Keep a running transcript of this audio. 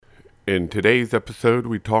In today's episode,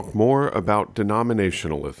 we talk more about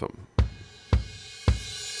denominationalism.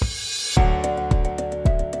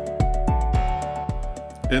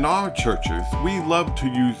 In our churches, we love to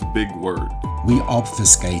use big words. We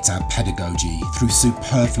obfuscate our pedagogy through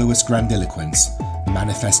superfluous grandiloquence,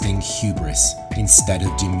 manifesting hubris instead of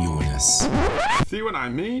demureness. See what I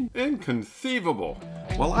mean? Inconceivable.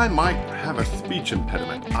 While I might have a speech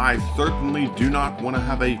impediment, I certainly do not want to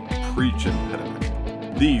have a preach impediment.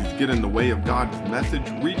 These get in the way of God's message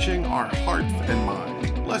reaching our hearts and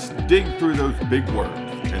minds. Let's dig through those big words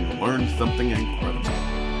and learn something incredible.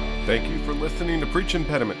 Thank you for listening to Preach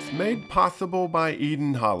Impediments, made possible by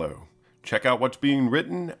Eden Hollow. Check out what's being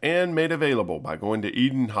written and made available by going to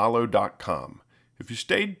EdenHollow.com. If you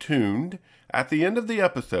stayed tuned, at the end of the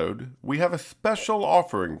episode, we have a special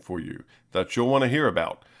offering for you that you'll want to hear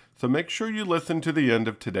about. So make sure you listen to the end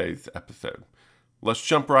of today's episode. Let's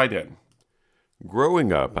jump right in.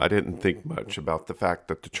 Growing up, I didn't think much about the fact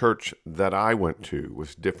that the church that I went to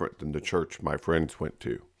was different than the church my friends went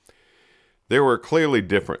to. There were clearly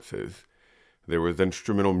differences. There was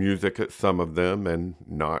instrumental music at some of them and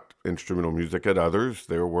not instrumental music at others.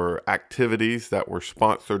 There were activities that were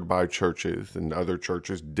sponsored by churches and other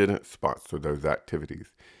churches didn't sponsor those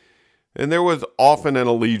activities. And there was often an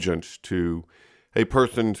allegiance to a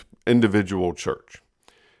person's individual church.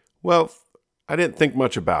 Well, I didn't think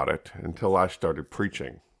much about it until I started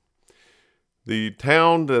preaching. The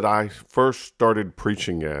town that I first started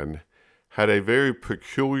preaching in had a very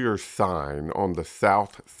peculiar sign on the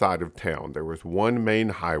south side of town. There was one main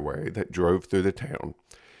highway that drove through the town.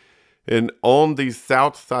 And on the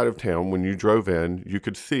south side of town, when you drove in, you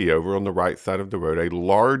could see over on the right side of the road a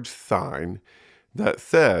large sign that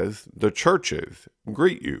says, "The churches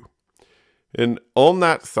greet you." And on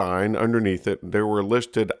that sign, underneath it, there were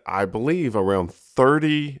listed, I believe, around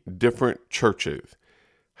 30 different churches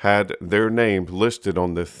had their names listed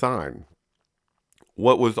on this sign.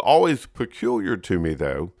 What was always peculiar to me,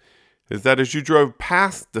 though, is that as you drove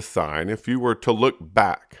past the sign, if you were to look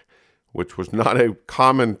back, which was not a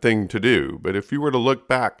common thing to do, but if you were to look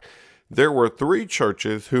back, there were 3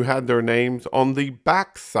 churches who had their names on the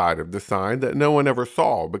back side of the sign that no one ever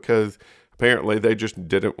saw because apparently they just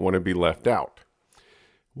didn't want to be left out.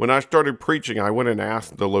 When I started preaching, I went and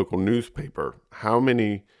asked the local newspaper how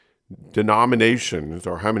many denominations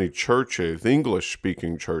or how many churches,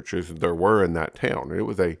 English-speaking churches, there were in that town. It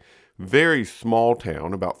was a very small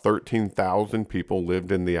town. About 13,000 people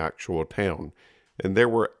lived in the actual town. And there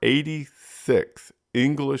were 86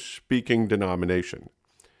 English-speaking denominations.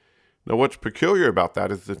 Now, what's peculiar about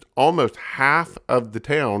that is that almost half of the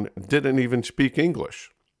town didn't even speak English.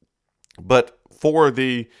 But for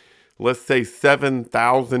the, let's say,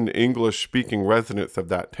 7,000 English-speaking residents of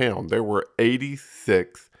that town, there were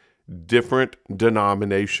 86 different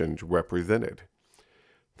denominations represented.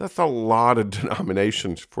 That's a lot of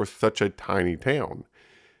denominations for such a tiny town.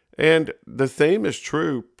 And the same is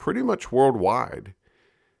true pretty much worldwide.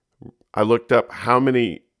 I looked up how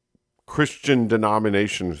many Christian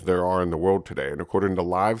denominations there are in the world today, and according to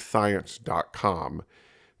livescience.com,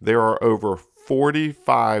 there are over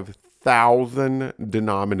 45,000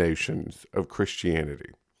 denominations of Christianity.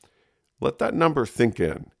 Let that number sink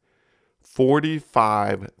in.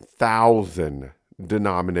 45,000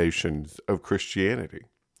 denominations of Christianity.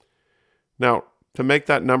 Now, to make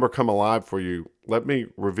that number come alive for you, let me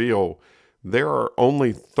reveal there are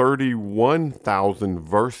only 31,000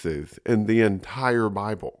 verses in the entire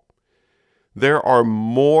Bible. There are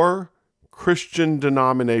more Christian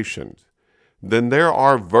denominations than there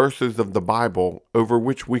are verses of the Bible over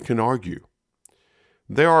which we can argue.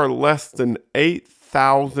 There are less than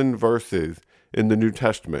 8,000 verses in the New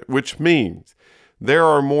Testament, which means there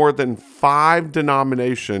are more than 5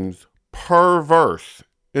 denominations per verse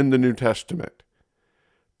in the New Testament.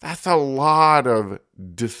 That's a lot of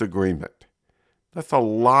disagreement. That's a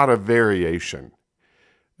lot of variation.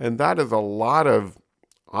 And that is a lot of,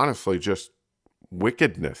 honestly, just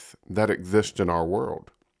wickedness that exists in our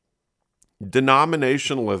world.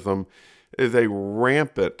 Denominationalism is a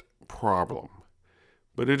rampant problem,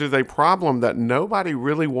 but it is a problem that nobody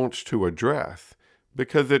really wants to address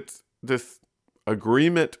because it's this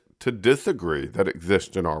agreement to disagree that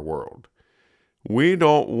exists in our world. We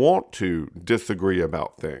don't want to disagree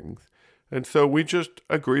about things, and so we just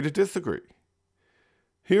agree to disagree.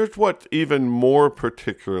 Here's what's even more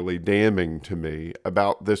particularly damning to me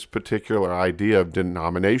about this particular idea of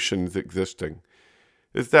denominations existing,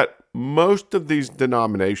 is that most of these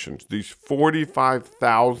denominations, these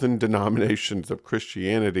 45,000 denominations of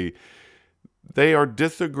Christianity, they are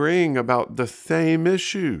disagreeing about the same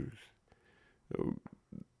issues.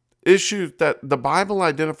 issues that the Bible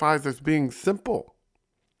identifies as being simple.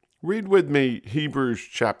 Read with me Hebrews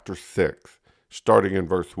chapter 6, starting in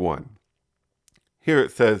verse 1. Here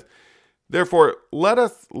it says, "Therefore, let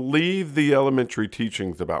us leave the elementary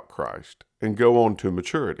teachings about Christ and go on to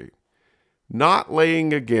maturity, not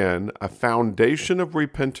laying again a foundation of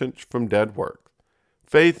repentance from dead works,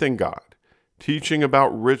 faith in God, teaching about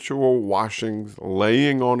ritual washings,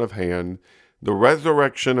 laying on of hands, the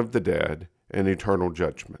resurrection of the dead, and eternal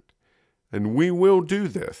judgment. And we will do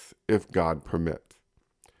this if God permits."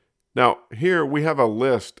 Now, here we have a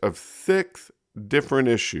list of 6 different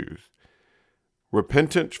issues: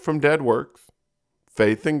 repentance from dead works,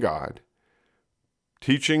 faith in God,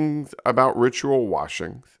 teachings about ritual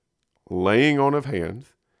washings, laying on of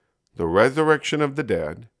hands, the resurrection of the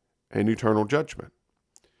dead, and eternal judgment.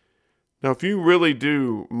 Now, if you really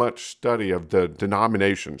do much study of the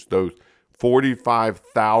denominations, those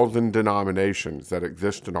 45,000 denominations that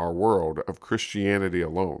exist in our world of Christianity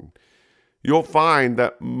alone, you'll find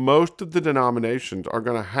that most of the denominations are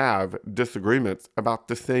going to have disagreements about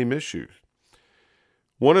the same issues.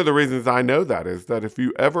 One of the reasons I know that is that if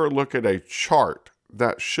you ever look at a chart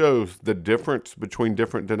that shows the difference between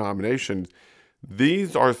different denominations,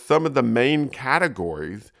 these are some of the main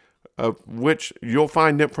categories of which you'll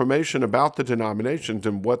find information about the denominations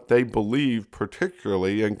and what they believe,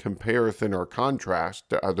 particularly in comparison or contrast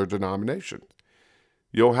to other denominations.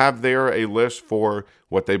 You'll have there a list for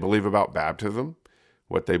what they believe about baptism,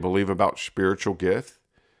 what they believe about spiritual gifts,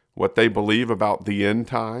 what they believe about the end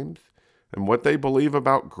times, and what they believe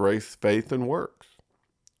about grace, faith, and works.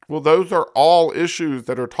 Well, those are all issues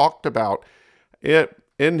that are talked about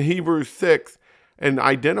in Hebrews 6 and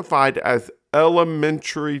identified as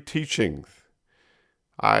elementary teachings.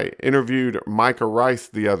 I interviewed Micah Rice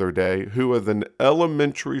the other day, who was an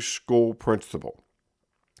elementary school principal.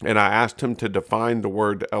 And I asked him to define the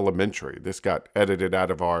word elementary. This got edited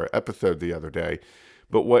out of our episode the other day.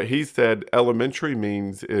 But what he said elementary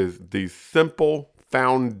means is the simple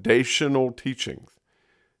foundational teachings.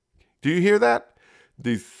 Do you hear that?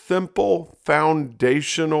 The simple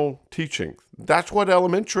foundational teachings. That's what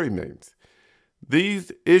elementary means.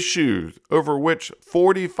 These issues over which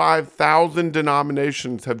 45,000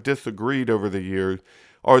 denominations have disagreed over the years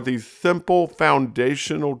are the simple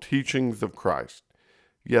foundational teachings of Christ.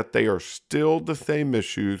 Yet they are still the same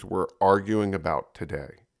issues we're arguing about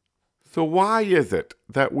today. So why is it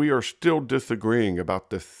that we are still disagreeing about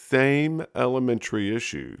the same elementary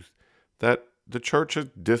issues that the church has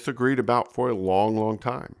disagreed about for a long, long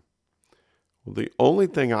time? Well, the only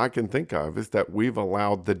thing I can think of is that we've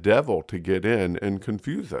allowed the devil to get in and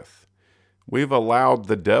confuse us. We've allowed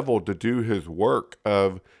the devil to do his work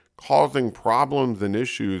of causing problems and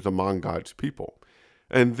issues among God's people.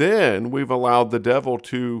 And then we've allowed the devil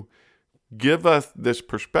to give us this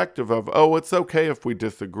perspective of, oh, it's okay if we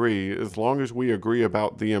disagree as long as we agree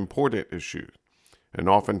about the important issues. And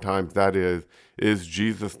oftentimes that is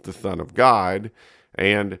Jesus the Son of God?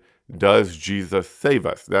 And does Jesus save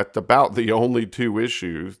us? That's about the only 2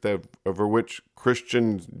 issues over which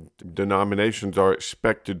Christian denominations are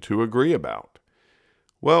expected to agree about.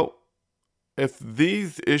 Well, if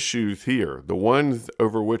these issues here, the ones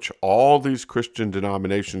over which all these Christian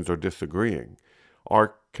denominations are disagreeing,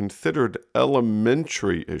 are considered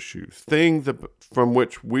elementary issues, things from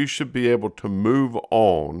which we should be able to move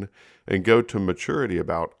on and go to maturity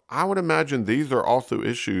about, I would imagine these are also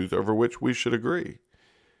issues over which we should agree.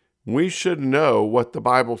 We should know what the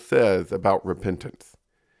Bible says about repentance.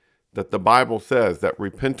 That the Bible says that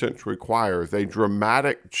repentance requires a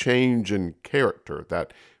dramatic change in character,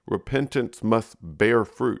 that repentance must bear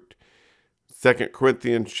fruit. 2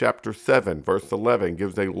 Corinthians chapter 7, verse 11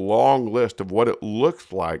 gives a long list of what it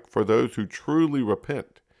looks like for those who truly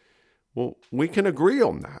repent. Well, we can agree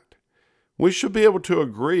on that. We should be able to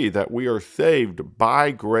agree that we are saved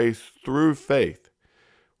by grace through faith.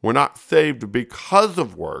 We're not saved because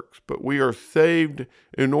of works, but we are saved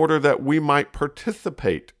in order that we might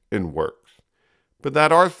participate in works. But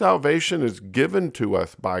that our salvation is given to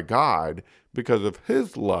us by God because of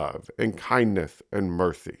His love and kindness and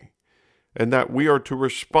mercy. And that we are to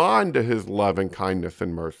respond to His love and kindness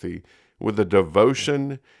and mercy with a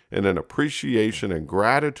devotion and an appreciation and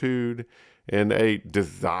gratitude and a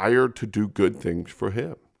desire to do good things for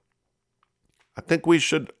Him. I think we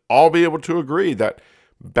should all be able to agree that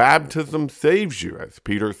baptism saves you, as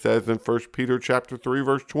Peter says in 1 Peter chapter 3,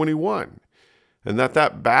 verse 21, and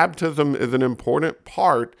that baptism is an important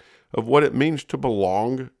part of what it means to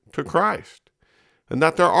belong to Christ, and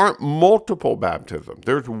that there aren't multiple baptisms.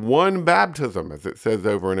 There's one baptism, as it says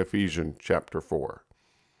over in Ephesians chapter 4.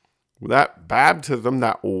 That baptism,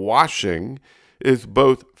 that washing, is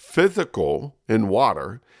both physical in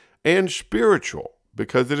water and spiritual,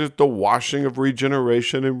 because it is the washing of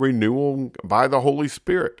regeneration and renewal by the Holy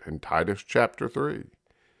Spirit in Titus chapter 3.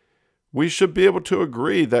 We should be able to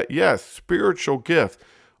agree that, yes, spiritual gifts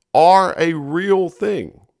are a real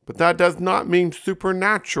thing, but that does not mean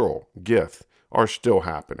supernatural gifts are still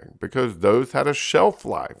happening, because those had a shelf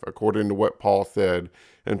life, according to what Paul said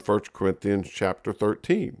in 1 Corinthians chapter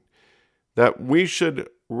 13. That we should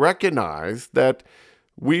recognize that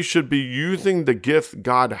we should be using the gifts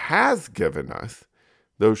God has given us,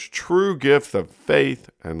 those true gifts of faith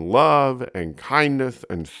and love and kindness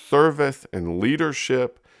and service and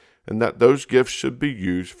leadership, and that those gifts should be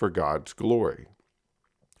used for God's glory.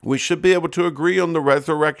 We should be able to agree on the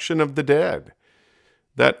resurrection of the dead,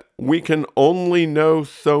 that we can only know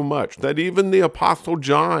so much, that even the Apostle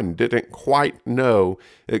John didn't quite know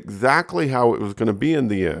exactly how it was going to be in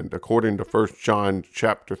the end, according to 1 John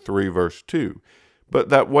chapter 3, verse 2. But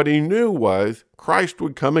that what he knew was Christ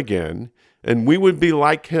would come again, and we would be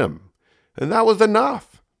like him. And that was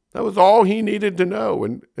enough. That was all he needed to know.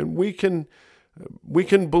 And we can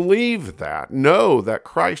believe that, know that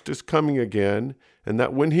Christ is coming again, and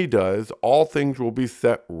that when he does, all things will be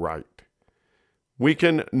set right. We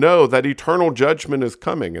can know that eternal judgment is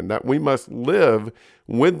coming, and that we must live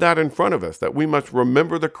with that in front of us, that we must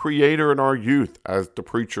remember the Creator in our youth, as the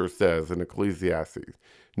preacher says in Ecclesiastes,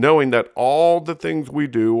 knowing that all the things we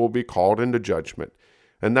do will be called into judgment,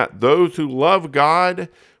 and that those who love God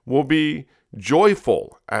will be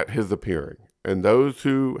joyful at his appearing, and those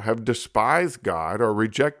who have despised God or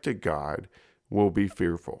rejected God will be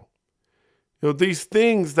fearful. These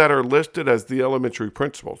things that are listed as the elementary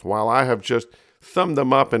principles, while I have just summed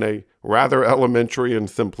them up in a rather elementary and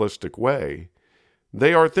simplistic way,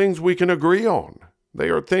 they are things we can agree on. They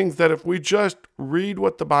are things that if we just read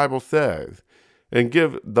what the Bible says and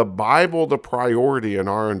give the Bible the priority in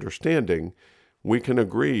our understanding, we can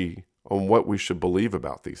agree on what we should believe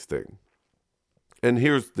about these things. And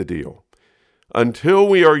here's the deal. Until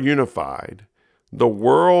we are unified, the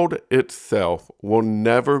world itself will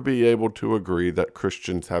never be able to agree that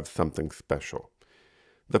Christians have something special.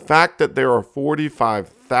 The fact that there are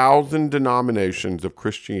 45,000 denominations of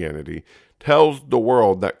Christianity tells the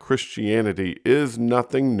world that Christianity is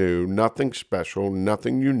nothing new, nothing special,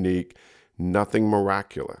 nothing unique, nothing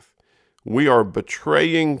miraculous. We are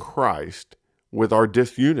betraying Christ with our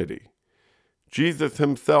disunity. Jesus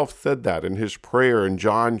himself said that in his prayer in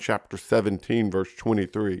John chapter 17, verse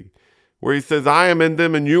 23, where he says, I am in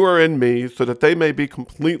them and you are in me, so that they may be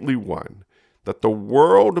completely one, that the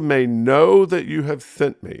world may know that you have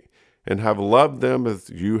sent me and have loved them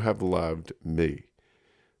as you have loved me.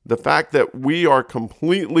 The fact that we are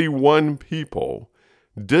completely one people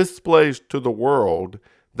displays to the world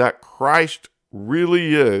that Christ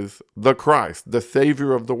really is the Christ, the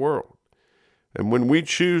Savior of the world. And when we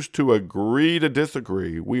choose to agree to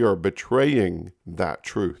disagree, we are betraying that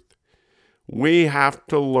truth. We have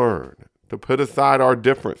to learn to put aside our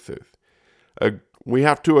differences. We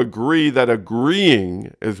have to agree that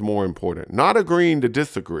agreeing is more important, not agreeing to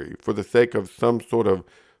disagree for the sake of some sort of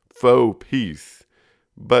faux peace,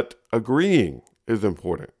 but agreeing is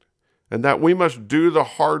important, and that we must do the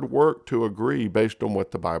hard work to agree based on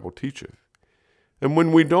what the Bible teaches. And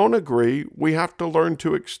when we don't agree, we have to learn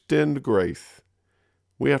to extend grace.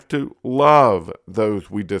 We have to love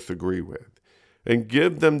those we disagree with and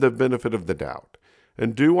give them the benefit of the doubt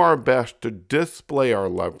and do our best to display our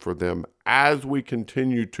love for them as we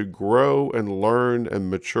continue to grow and learn and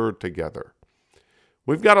mature together.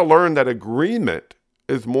 We've got to learn that agreement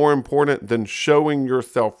is more important than showing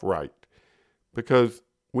yourself right, because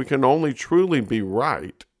we can only truly be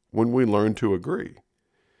right when we learn to agree.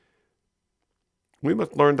 We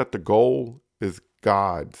must learn that the goal is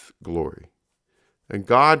God's glory. And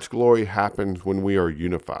God's glory happens when we are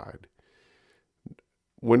unified.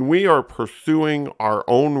 When we are pursuing our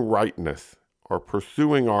own rightness or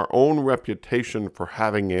pursuing our own reputation for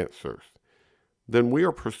having answers, then we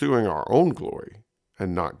are pursuing our own glory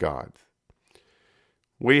and not God's.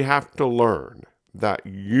 We have to learn that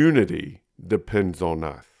unity depends on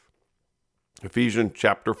us. Ephesians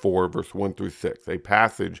chapter 4, verse 1 through 6, a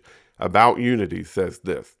passage about unity says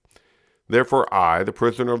this, Therefore I, the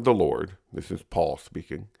prisoner of the Lord, this is Paul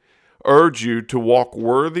speaking, urge you to walk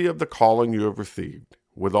worthy of the calling you have received,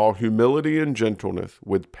 with all humility and gentleness,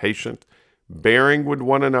 with patience, bearing with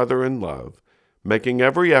one another in love, making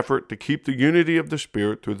every effort to keep the unity of the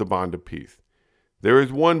Spirit through the bond of peace. There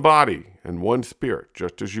is one body and one Spirit,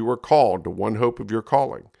 just as you were called to one hope of your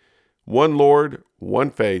calling, one Lord,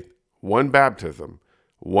 one faith, one baptism,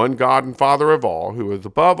 one God and Father of all, who is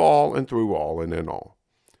above all and through all and in all.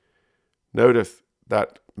 Notice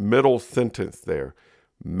that middle sentence there,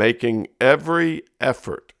 making every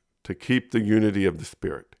effort to keep the unity of the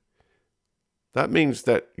Spirit. That means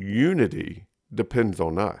that unity depends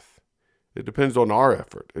on us. It depends on our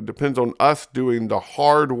effort. It depends on us doing the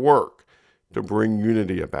hard work to bring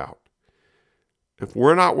unity about. If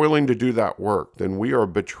we're not willing to do that work, then we are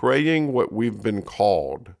betraying what we've been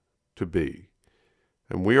called to be.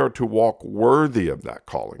 And we are to walk worthy of that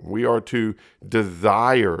calling. We are to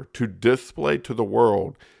desire to display to the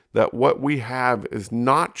world that what we have is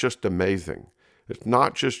not just amazing. It's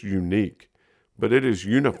not just unique, but it is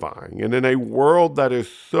unifying. And in a world that is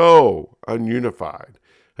so ununified,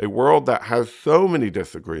 a world that has so many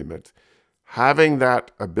disagreements, having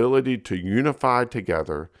that ability to unify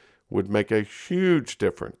together would make a huge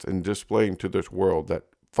difference in displaying to this world that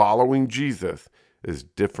following Jesus is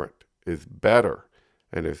different, is better,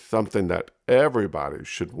 and is something that everybody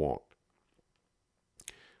should want.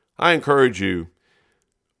 I encourage you,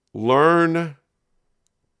 learn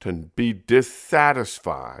to be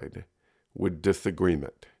dissatisfied with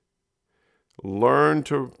disagreement. Learn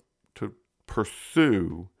to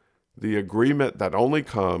pursue the agreement that only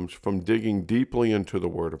comes from digging deeply into the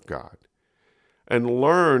Word of God. And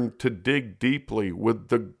learn to dig deeply with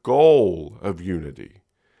the goal of unity,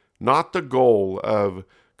 not the goal of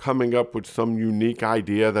coming up with some unique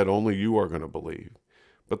idea that only you are going to believe,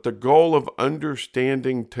 but the goal of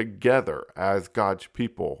understanding together as God's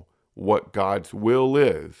people what God's will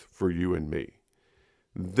is for you and me.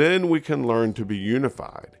 Then we can learn to be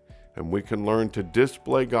unified, and we can learn to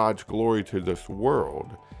display God's glory to this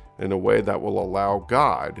world in a way that will allow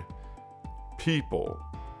God, people,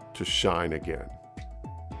 to shine again.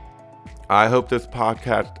 I hope this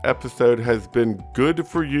podcast episode has been good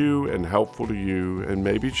for you and helpful to you and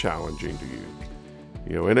maybe challenging to you.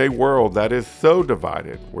 You know, in a world that is so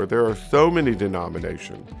divided, where there are so many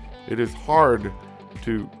denominations, it is hard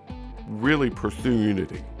to really pursue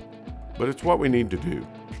unity. But it's what we need to do.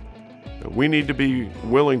 We need to be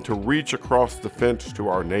willing to reach across the fence to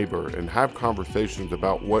our neighbor and have conversations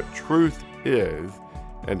about what truth is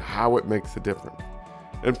and how it makes a difference.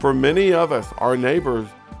 And for many of us, our neighbors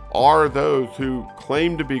are those who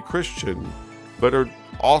claim to be Christian, but are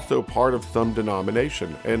also part of some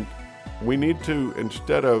denomination. And we need to,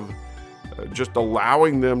 instead of just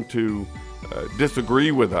allowing them to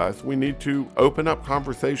disagree with us, we need to open up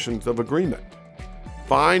conversations of agreement.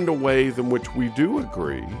 Find ways in which we do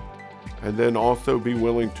agree, and then also be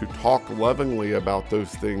willing to talk lovingly about those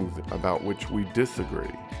things about which we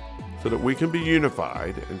disagree, so that we can be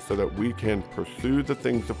unified and so that we can pursue the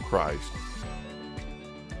things of Christ.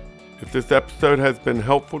 If this episode has been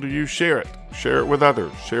helpful to you, share it. Share it with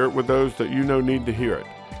others. Share it with those that you know need to hear it.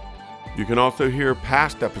 You can also hear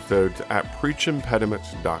past episodes at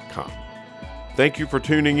preachimpediments.com. Thank you for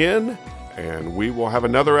tuning in, and we will have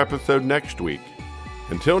another episode next week.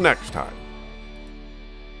 Until next time.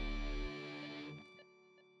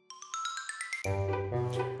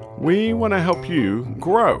 We want to help you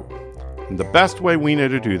grow. And the best way we know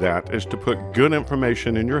to do that is to put good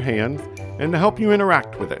information in your hands and to help you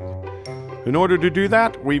interact with it. In order to do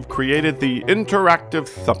that, we've created the Interactive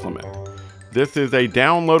Supplement. This is a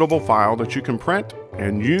downloadable file that you can print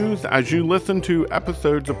and use as you listen to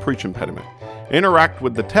episodes of Preach Impediment. Interact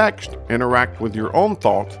with the text, interact with your own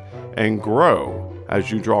thoughts, and grow as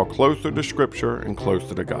you draw closer to Scripture and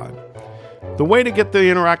closer to God. The way to get the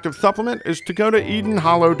interactive supplement is to go to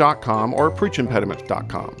EdenHollow.com or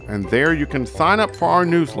PreachImpediments.com, and there you can sign up for our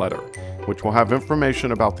newsletter, which will have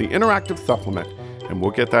information about the interactive supplement, and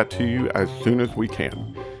we'll get that to you as soon as we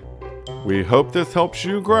can. We hope this helps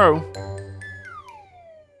you grow.